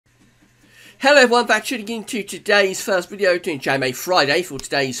Hello everyone, back tuning into today's first video, doing JMA Friday for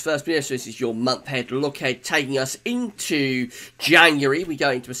today's first video. So this is your month ahead look ahead, taking us into January. We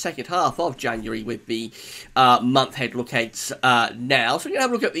go into the second half of January with the month ahead look aheads now. So we're going to have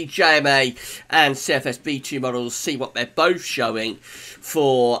a look at the JMA and CFS V2 models, see what they're both showing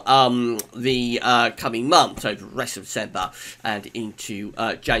for the coming month, over the rest of December and into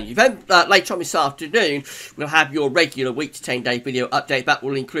January. Then later on this afternoon, we'll have your regular week to 10 day video update. That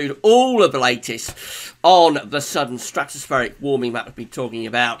will include all of the latest on the sudden stratospheric warming that we've been talking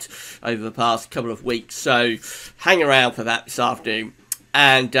about over the past couple of weeks. So hang around for that this afternoon,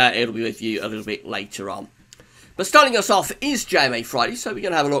 and it'll be with you a little bit later on. But starting us off is JMA Friday, so we're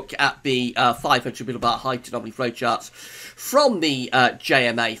going to have a look at the 500 millibar height anomaly flowcharts from the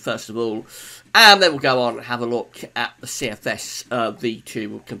JMA first of all, and then we'll go on and have a look at the CFS V2.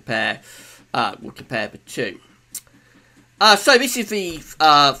 We'll compare the two. So this is the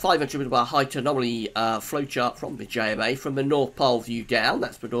 500 millibar height anomaly flowchart from the JMA from the North Pole view down.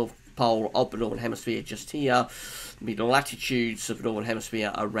 That's the North Pole of the Northern Hemisphere just here. The latitudes of the Northern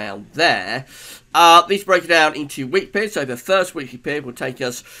Hemisphere around there. These break it down into week periods. So the first weekly period will take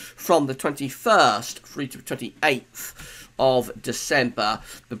us from the 21st through to the 28th of December.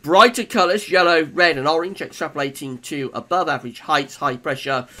 The brighter colours, yellow, red and orange, extrapolating to above average heights, high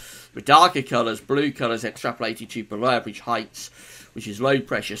pressure. The darker colours, blue colours, extrapolating to below average heights, which is low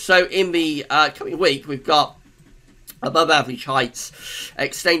pressure. So in the coming week, we've got above average heights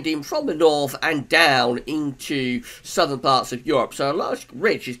extending from the north and down into southern parts of Europe. So a large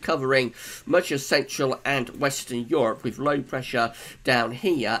ridge is covering much of Central and Western Europe, with low pressure down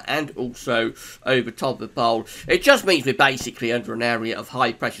here and also over top of the pole. It just means we're basically under an area of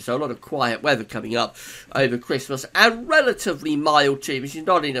high pressure, so a lot of quiet weather coming up over Christmas, and relatively mild too, which is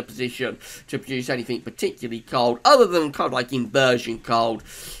not in a position to produce anything particularly cold, other than kind of like inversion cold.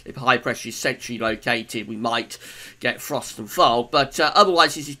 If high pressure is centrally located, we might get frost and fog, but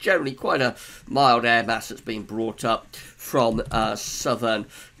otherwise this is generally quite a mild air mass that's being brought up from southern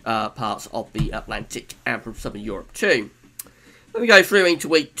parts of the Atlantic and from southern Europe too. Then we go through into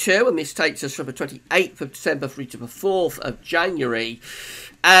week 2, and this takes us from the 28th of December through to the 4th of January.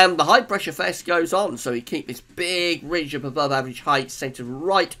 And the high pressure fest goes on, so we keep this big ridge of above average height centred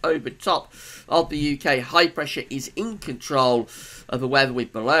right over top of the UK. High pressure is in control of the weather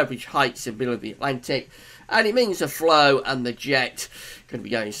with below average heights in the middle of the Atlantic. And it means the flow and the jet going to be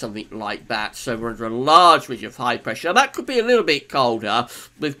going something like that. So we're under a large ridge of high pressure. That could be a little bit colder.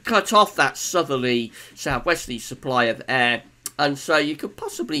 We've cut off that southerly, southwesterly supply of air. And so you could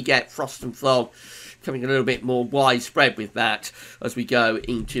possibly get frost and fog coming a little bit more widespread with that as we go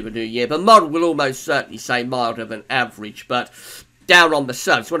into the new year. The model will almost certainly say milder than average, but down on the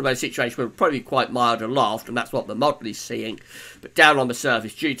surface, one of those situations where it'll probably be quite mild aloft, and that's what the model is seeing. But down on the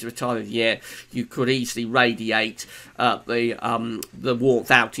surface, due to the time of year, you could easily radiate the warmth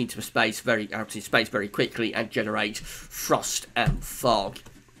out into space very quickly and generate frost and fog.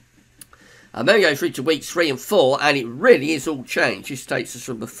 Then we go through to weeks 3 and 4, and it really is all changed. This takes us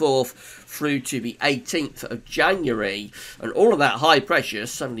from the 4th through to the 18th of January, and all of that high pressure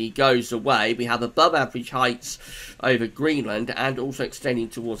suddenly goes away. We have above average heights over Greenland and also extending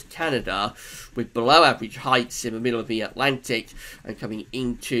towards Canada, with below average heights in the middle of the Atlantic and coming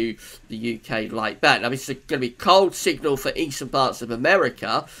into the UK like that. Now this is going to be a cold signal for eastern parts of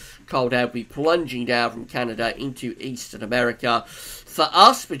America. Cold air will be plunging down from Canada into eastern America. For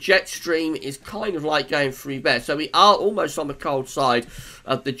us, the jet stream is kind of like going through there. So we are almost on the cold side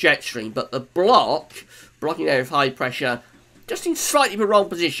of the jet stream, but the blocking area of high pressure, just in slightly the wrong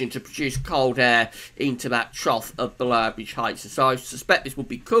position to produce cold air into that trough of below average heights. So I suspect this will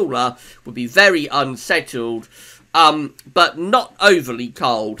be cooler, will be very unsettled, but not overly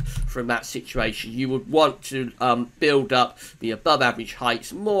cold from that situation. You would want to build up the above average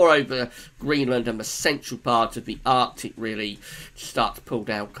heights more over Greenland and the central part of the Arctic, really, to start to pull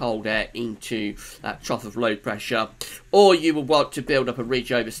down cold air into that trough of low pressure. Or you will want to build up a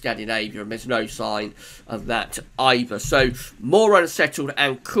ridge over Scandinavia, and there's no sign of that either. So more unsettled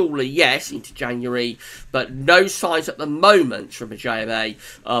and cooler, yes, into January, but no signs at the moment from the JMA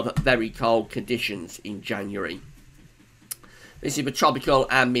of very cold conditions in January. This is the tropical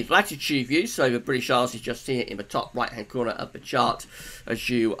and mid-latitude view, so the British Isles is just here in the top right-hand corner of the chart as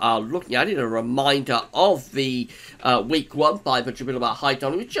you are looking at it. A reminder of the week 1 500 millibar height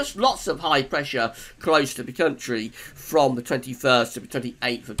on, with just lots of high pressure close to the country from the 21st to the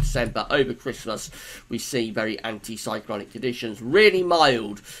 28th of December. Over Christmas, we see very anti-cyclonic conditions, really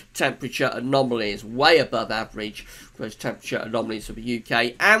mild temperature anomalies, way above average those temperature anomalies for the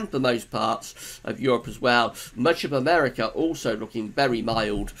UK and for most parts of Europe as well. Much of America also looking very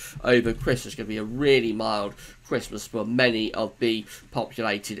mild over Christmas. It's going to be a really mild Christmas for many of the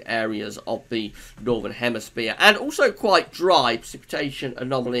populated areas of the Northern Hemisphere, and also quite dry. Precipitation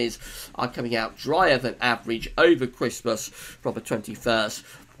anomalies are coming out drier than average over Christmas from the 21st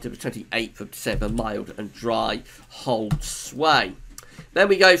to the 28th of December. Mild and dry hold sway. Then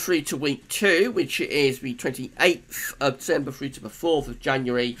we go through to week 2, which is the 28th of December through to the 4th of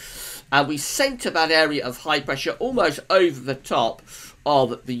January, and we centre that area of high pressure almost over the top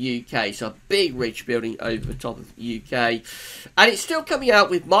of the UK. So a big ridge building over the top of the UK, and it's still coming out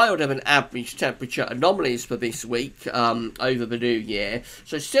with milder than average temperature anomalies for this week over the new year,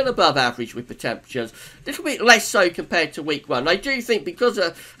 so still above average with the temperatures, a little bit less so compared to week 1. I do think because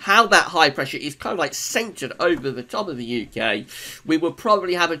of how that high pressure is kind of like centred over the top of the UK, we will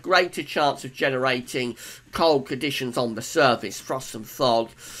probably have a greater chance of generating cold conditions on the surface, frost and fog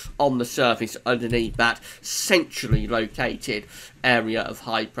on the surface underneath that centrally located area of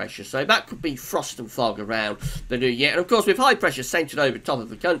high pressure. So that could be frost and fog around the new year. And of course, with high pressure centred over the top of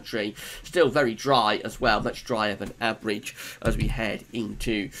the country, still very dry as well, much drier than average as we head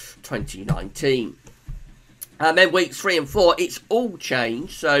into 2019. And then weeks 3 and 4, it's all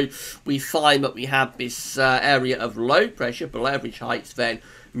changed. So we find that we have this area of low pressure, below average heights, then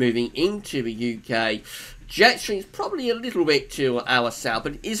moving into the UK. Jet stream is probably a little bit to our south,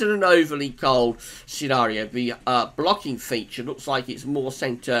 but it isn't an overly cold scenario. The blocking feature looks like it's more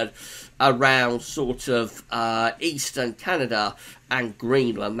centred around sort of eastern Canada and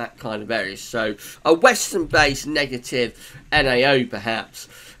Greenland, that kind of area. So a western-based negative NAO perhaps.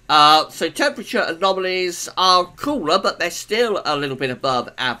 So temperature anomalies are cooler, but they're still a little bit above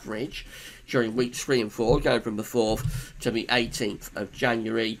average during weeks 3 and 4, going from the 4th to the 18th of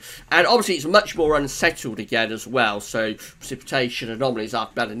January. And obviously it's much more unsettled again as well, so precipitation anomalies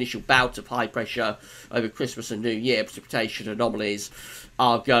after that initial bout of high pressure over Christmas and New Year, precipitation anomalies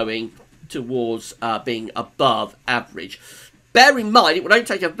are going towards being above average. Bear in mind, it will only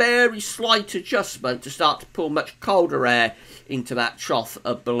take a very slight adjustment to start to pull much colder air into that trough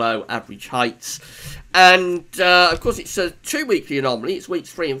of below average heights. And, of course, it's a 2-weekly anomaly. It's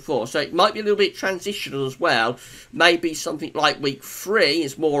weeks 3 and 4, so it might be a little bit transitional as well. Maybe something like week 3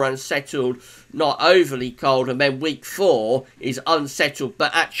 is more unsettled, not overly cold, and then week 4 is unsettled,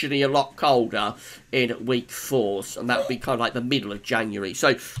 but actually a lot colder in week 4. And that would be kind of like the middle of January.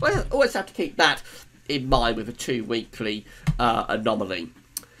 So we always have to keep that in mind with a 2-weekly anomaly.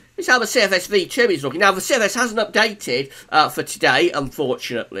 This is how the CFS V2 is looking. Now, the CFS hasn't updated for today,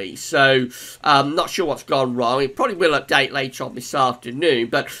 unfortunately, so I'm not sure what's gone wrong. It probably will update later on this afternoon,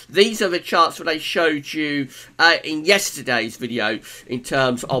 but these are the charts that I showed you in yesterday's video in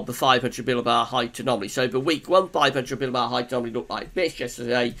terms of the 500 millibar height anomaly. So the week 1 500 millibar height anomaly looked like this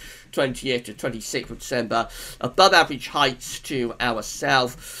yesterday, 20th to 26th of December. Above average heights to our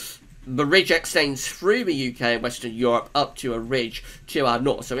south. The ridge extends through the UK and Western Europe up to a ridge to our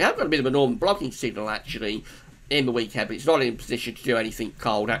north. So we have got a bit of a northern blocking signal actually in the weekend, but it's not in a position to do anything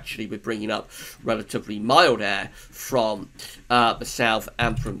cold. Actually, we're bringing up relatively mild air from the south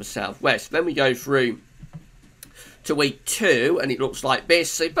and from the southwest. Then we go through to week 2, and it looks like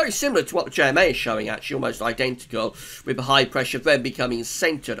this. So very similar to what the JMA is showing, actually, almost identical, with the high pressure then becoming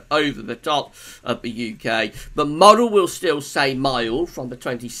centred over the top of the UK. The model will still say mild from the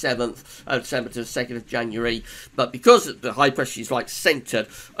 27th of December to the 2nd of January, but because the high pressure is like centred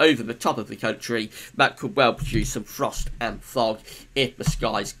over the top of the country, that could well produce some frost and fog if the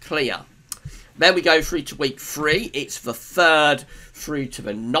sky's clear. Then we go through to week 3. It's the 3rd through to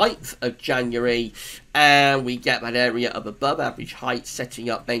the 9th of January, and we get that area of above average height setting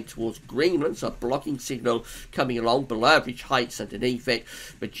up then towards Greenland, so a blocking signal coming along, below average heights underneath it.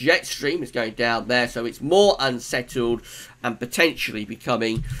 The jet stream is going down there, so it's more unsettled and potentially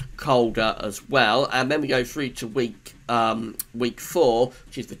becoming colder as well. And then we go through to week 4,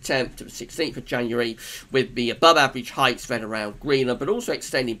 which is the 10th to the 16th of January, with the above average heights then around Greenland, but also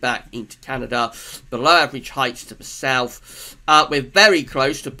extending back into Canada, below average heights to the south. We're very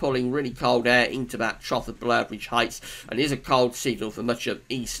close to pulling really cold air into that trough of below average heights, and is a cold signal for much of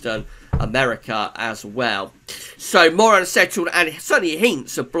eastern America as well. So more unsettled and certainly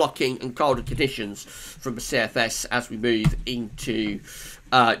hints of blocking and colder conditions from the CFS as we move into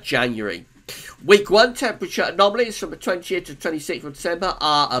January. Week 1 temperature anomalies from the 20th to 26th of December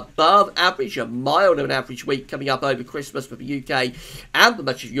are above average, a milder than average week coming up over Christmas for the UK and for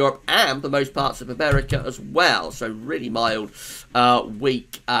much of Europe and for most parts of America as well. So really mild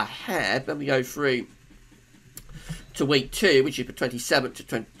week ahead. Then we go through to week 2, which is the 27th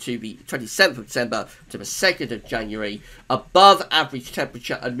to the 27th of December to the 2nd of January. Above average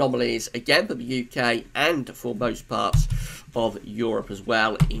temperature anomalies again for the UK and for most parts of Europe as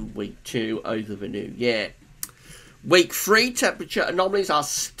well in week 2 over the new year. Week 3 temperature anomalies are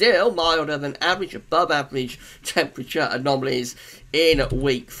still milder than average, above average temperature anomalies in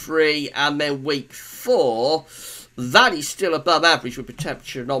week 3, and then week 4, that is still above average with the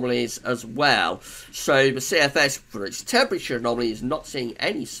temperature anomalies as well. So the CFS, for its temperature anomaly, is not seeing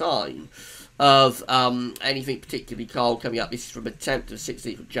any sign of anything particularly cold coming up. This is from the 10th to the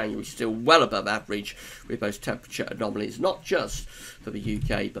 16th of January, still well above average with those temperature anomalies, not just for the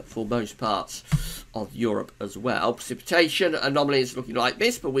UK, but for most parts of Europe as well. Precipitation anomalies looking like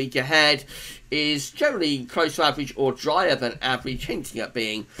this. The week ahead is generally close to average or drier than average, hinting at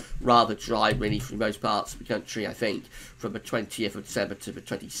being rather dry really for most parts of the country, I think, from the 20th of December to the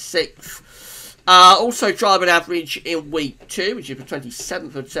 26th. Also drier than average in week 2, which is the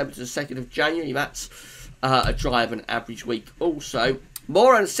 27th of December to the 2nd of January. That's a drier than average week also.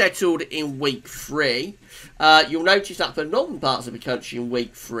 More unsettled in week 3. You'll notice that for northern parts of the country in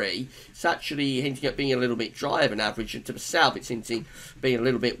week 3, it's actually hinting at being a little bit drier than average, and to the south it's hinting being a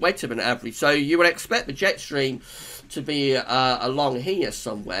little bit wetter than average. So you would expect the jet stream to be along here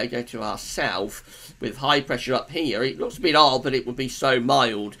somewhere, going to our south, with high pressure up here. It looks a bit odd that it would be so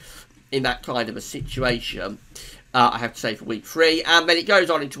mild in that kind of a situation, I have to say, for week 3. And then it goes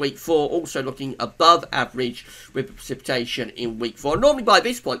on into week 4, also looking above average with precipitation in week 4. Normally by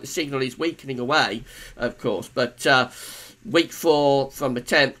this point the signal is weakening away, of course, but week 4 from the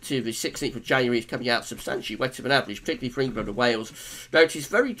 10th to the 16th of January is coming out substantially wetter than average, particularly for England and Wales. Notice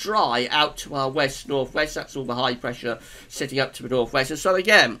very dry out to our west-northwest. That's all the high pressure sitting up to the northwest. And so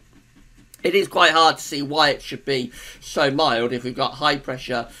again, it is quite hard to see why it should be so mild. If we've got high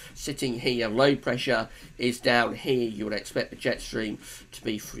pressure sitting here, low pressure is down here, you would expect the jet stream to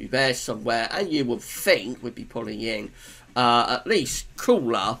be through there somewhere, and you would think we'd be pulling in at least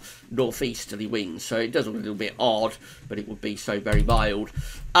cooler northeasterly winds. So it does look a little bit odd, but it would be so very mild.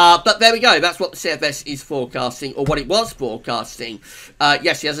 But there we go. That's what the CFS is forecasting, or what it was forecasting.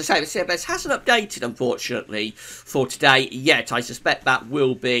 Yes, as I say, the CFS hasn't updated, unfortunately, for today yet. I suspect that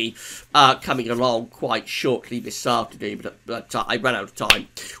will be coming along quite shortly this afternoon, but I ran out of time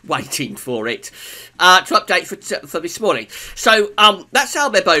waiting for it to update for this morning. So that's how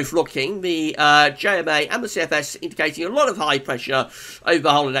they're both looking. The JMA and the CFS indicating a lot of high pressure over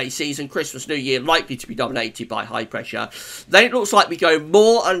the holiday season. Christmas, New Year likely to be dominated by high pressure. Then it looks like we go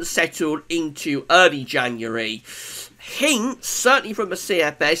more unsettled into early January. Hints, certainly from the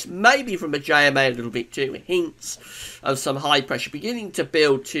CFS, maybe from the JMA a little bit too, hints of some high pressure beginning to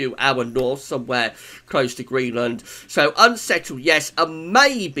build to our north, somewhere close to Greenland. So unsettled, yes, and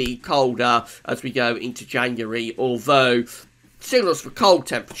maybe colder as we go into January, although signals for cold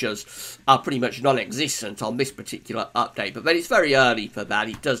temperatures are pretty much non-existent on this particular update. But then it's very early for that.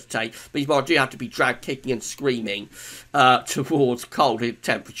 It does take, these more do have to be dragged kicking and screaming towards cold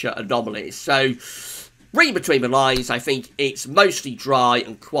temperature anomalies. So reading between the lines, I think it's mostly dry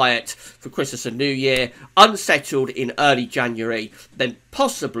and quiet for Christmas and New Year, unsettled in early January, then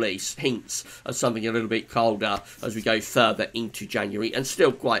possibly hints of something a little bit colder as we go further into January, and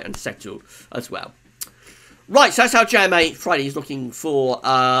still quite unsettled as well. Right, so that's how JMA Friday is looking for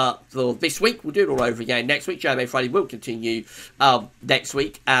this week. We'll do it all over again next week. JMA Friday will continue next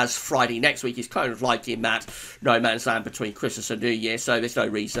week, as Friday next week is kind of like in that no man's land between Christmas and New Year, so there's no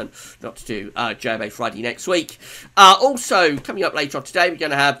reason not to do JMA Friday next week. Also, coming up later on today, we're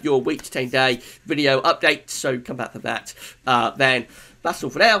going to have your week to 10-day video update, so come back for that then. That's all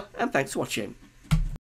for now, and thanks for watching.